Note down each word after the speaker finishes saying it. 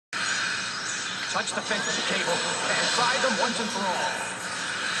Touch the fence with the cable and fry them once and for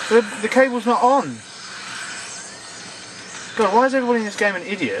all. The cable's not on. God, why is everybody in this game an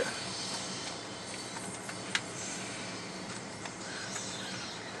idiot?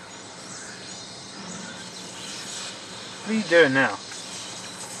 What are you doing now?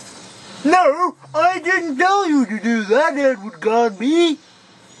 No, I didn't tell you to do that, Edward Godby.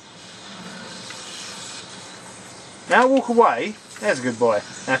 Now walk away. There's a good boy.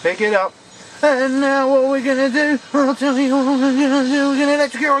 Now pick it up. And now what we're gonna do, I'll tell you what we're gonna do, we're gonna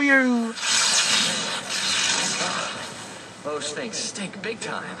electrocute you! Those things stink big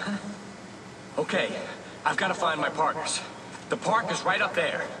time. Okay, I've got to find my partners. The park is right up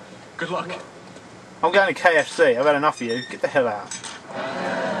there. Good luck. I'm going to KFC, I've had enough of you. Get the hell out.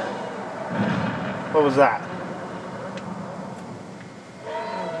 What was that?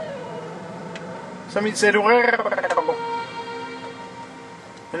 Somebody said,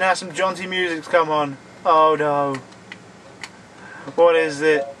 and now some jaunty music's come on. Oh no. What is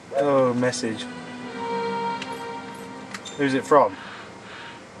it? Oh, message. Who's it from?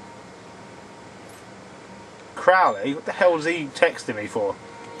 Crowley? What the hell is he texting me for?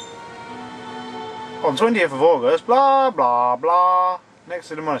 On 20th of August, blah blah blah. Next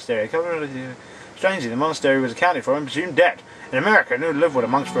to the monastery. Strangely, the monastery was accounted for and presumed dead. An American who had lived with a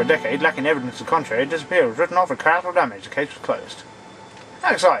monk for a decade, lacking evidence to the contrary, had disappeared, was written off for collateral damage. The case was closed.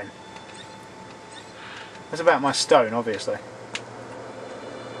 How exciting. That's about my stone, obviously.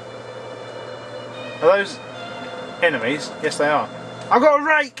 Are those enemies? Yes, they are. I've got a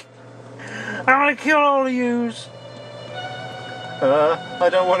rake! I'm gonna kill all of yous! I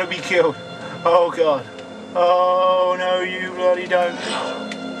don't want to be killed. Oh god. Oh no, you bloody don't.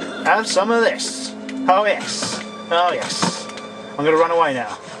 Have some of this. Oh yes. Oh yes. I'm gonna run away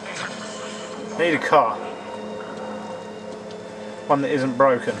now. I need a car. One that isn't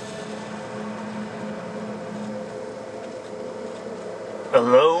broken.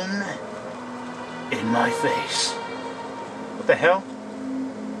 Alone in my face. What the hell?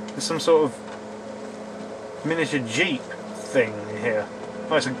 There's some sort of miniature Jeep thing here.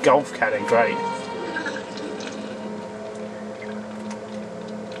 Oh, it's a golf caddy, great.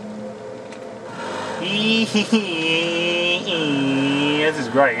 This is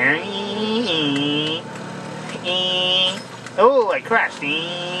great. Oh, I crashed.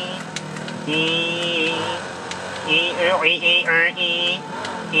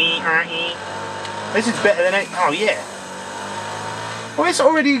 This is better than it. Oh yeah. Well, it's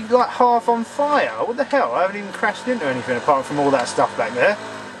already like half on fire. What the hell? I haven't even crashed into anything apart from all that stuff back there.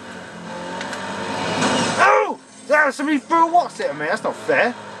 Oh! Somebody threw a what's it at me. That's not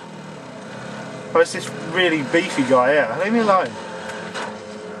fair. Oh, it's this really beefy guy here. Leave me alone.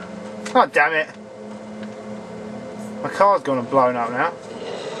 God damn it. My car's gone and blown up now.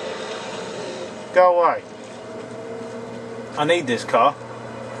 Go away. I need this car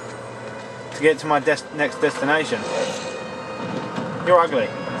to get to my next destination. You're ugly.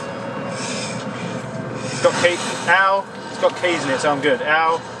 It's got keys. Ow. It's got keys in it, so I'm good.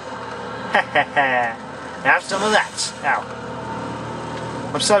 Ow. Ha ha ha. Have some of that. Ow.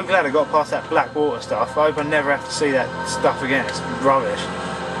 I'm so glad I got past that black water stuff. I hope I never have to see that stuff again. It's rubbish.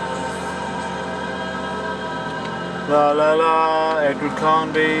 La la la, Edward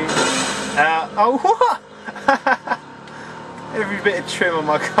Carnby. Oh, what? Every bit of trim on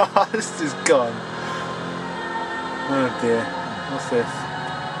my car is just gone. Oh dear. What's this?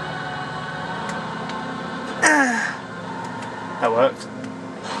 That worked.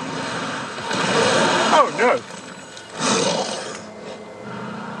 Oh no!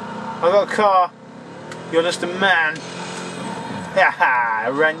 I got a car. You're just a man. Haha, I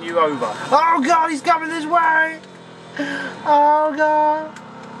ran you over. Oh god, he's coming this way! Oh god.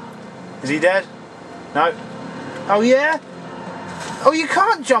 Is he dead? No. Oh yeah? Oh, you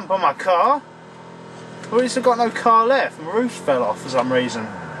can't jump on my car. Well, at least I've got no car left. My roof fell off for some reason.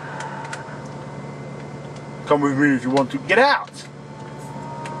 Come with me if you want to. Get out!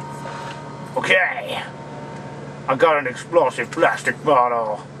 Okay. I got an explosive plastic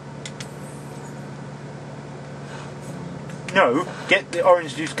bottle. No, get the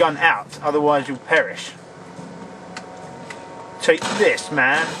orange juice gun out, otherwise you'll perish. Take this,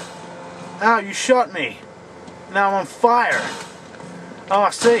 man. Oh, you shot me. Now I'm on fire. Oh,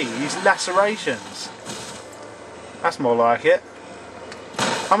 I see. These lacerations. That's more like it.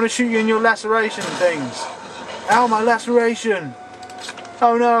 I'm going to shoot you in your laceration things. Ow, my laceration.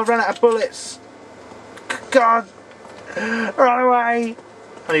 Oh no, I've run out of bullets. God. Run away.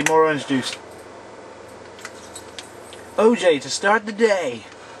 I need more orange juice. OJ to start the day.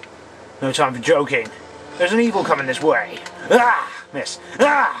 No time for joking. There's an evil coming this way. Ah! Miss.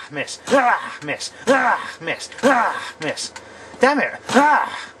 Ah, miss. Ah, miss. Ah, miss. Ah, miss. Damn it.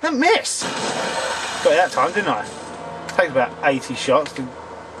 Ah, that miss. Got it that time, didn't I? Takes about 80 shots to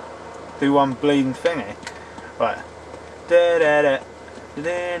do one bleeding thingy. Right. Da da da.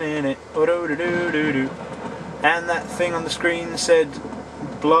 And that thing on the screen said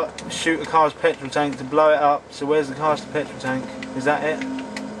shoot a car's petrol tank to blow it up. So where's the car's petrol tank? Is that it?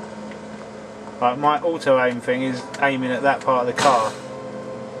 Right, my auto aim thing is aiming at that part of the car.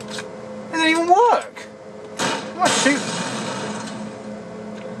 It doesn't even work! Am I shooting?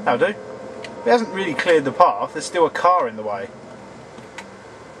 That'll do. It hasn't really cleared the path, there's still a car in the way.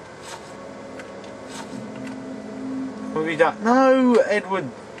 What have you done? No, Edward,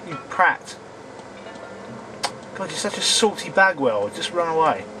 you prat. God, you're such a salty bagwell, just run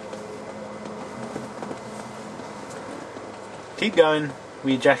away. Keep going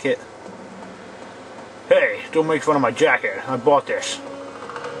with your jacket. Hey, don't make fun of my jacket. I bought this.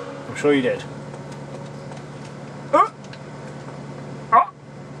 I'm sure you did.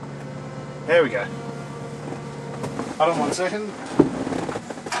 There we go. Hold on 1 second.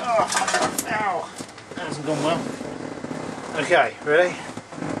 Oh, ow. That hasn't gone well. Okay, ready?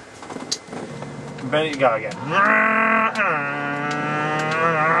 Ready to go again.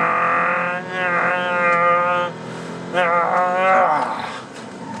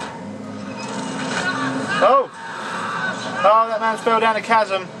 Oh! Oh, that man's fell down a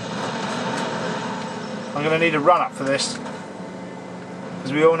chasm. I'm going to need a run-up for this.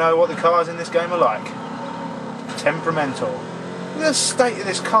 Because we all know what the cars in this game are like. Temperamental. Look at the state of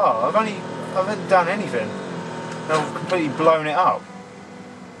this car. I haven't done anything. I've completely blown it up.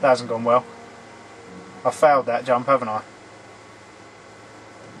 That hasn't gone well. I failed that jump, haven't I?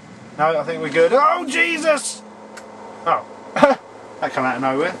 No, I think we're good. Oh, Jesus! Oh. That came out of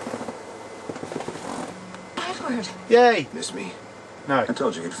nowhere. Edward! Yay! Miss me? No. I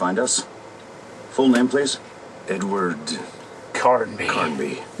told you you'd find us. Full name, please? Edward... Carnby.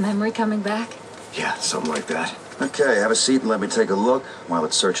 Carnby. Memory coming back? Yeah, something like that. Okay, have a seat and let me take a look while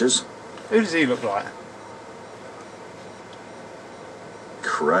it searches. Who does he look like?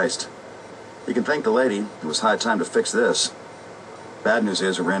 Christ. You can thank the lady. It was high time to fix this. Bad news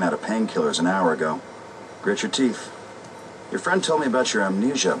is we ran out of painkillers an hour ago. Grit your teeth. Your friend told me about your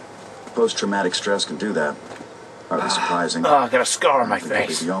amnesia. Post-traumatic stress can do that. Hardly surprising. Oh, I got a scar on my I think I'll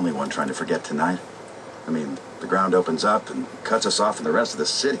face. be the only one trying to forget tonight. I mean, the ground opens up and cuts us off from the rest of the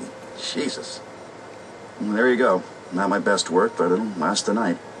city. Jesus. Well, there you go. Not my best work, but it'll last the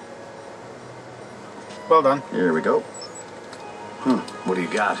night. Well done. Here we go. What do you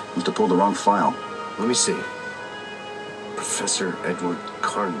got? Must have pulled the wrong file. Let me see. Professor Edward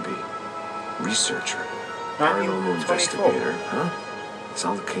Carnby. Researcher. Paranormal 1924. investigator. Huh?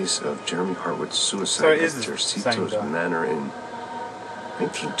 Solved the case of Jeremy Hartwood's So suicide it is at the same Tercitos guy. Manor in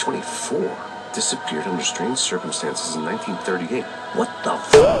 1924. Disappeared under strange circumstances in 1938. What the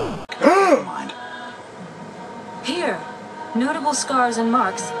fuck? Never mind. Here, notable scars and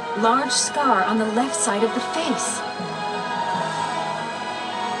marks. Large scar on the left side of the face.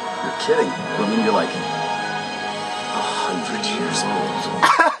 You're kidding. I mean, you're like 100 years old.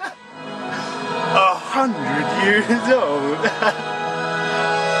 100 years old.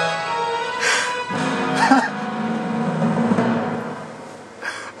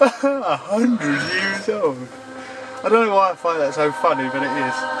 100 years old. I don't know why I find that so funny, but it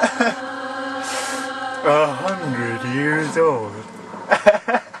is. 100 years old.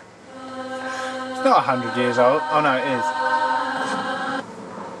 It's not 100 years old. Oh no, it is.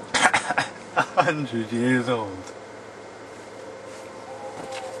 100 years old.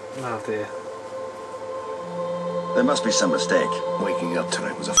 Oh dear. there must be some mistake. Waking up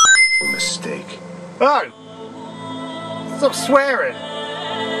tonight was a mistake. Oh! Stop swearing!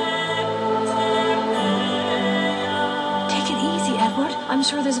 Take it easy, Edward. I'm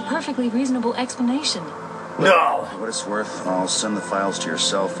sure there's a perfectly reasonable explanation. No! For what it's worth, I'll send the files to your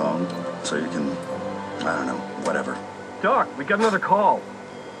cell phone so you can, I don't know, whatever. Doc, we got another call.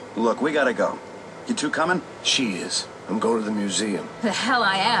 Look, we gotta go. You two coming? She is. I'm going to the museum. The hell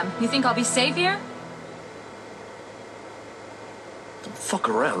I am. You think I'll be safe here? Don't fuck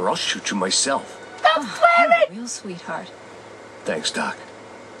around or I'll shoot you myself. You're a real sweetheart. Thanks, Doc.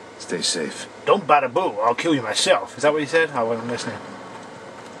 Stay safe. Don't bada boo, I'll kill you myself. Is that what you said? I wasn't listening.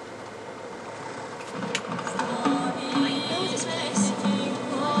 I know this place.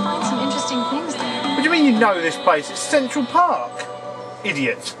 I'll find some interesting things there. What do you mean you know this place? It's Central Park.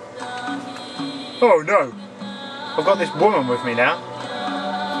 Idiot. Oh no. I've got this woman with me now.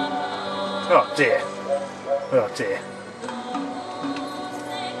 Oh dear. Oh dear.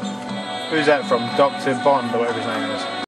 Who's that from? Dr. Bond or whatever his name is.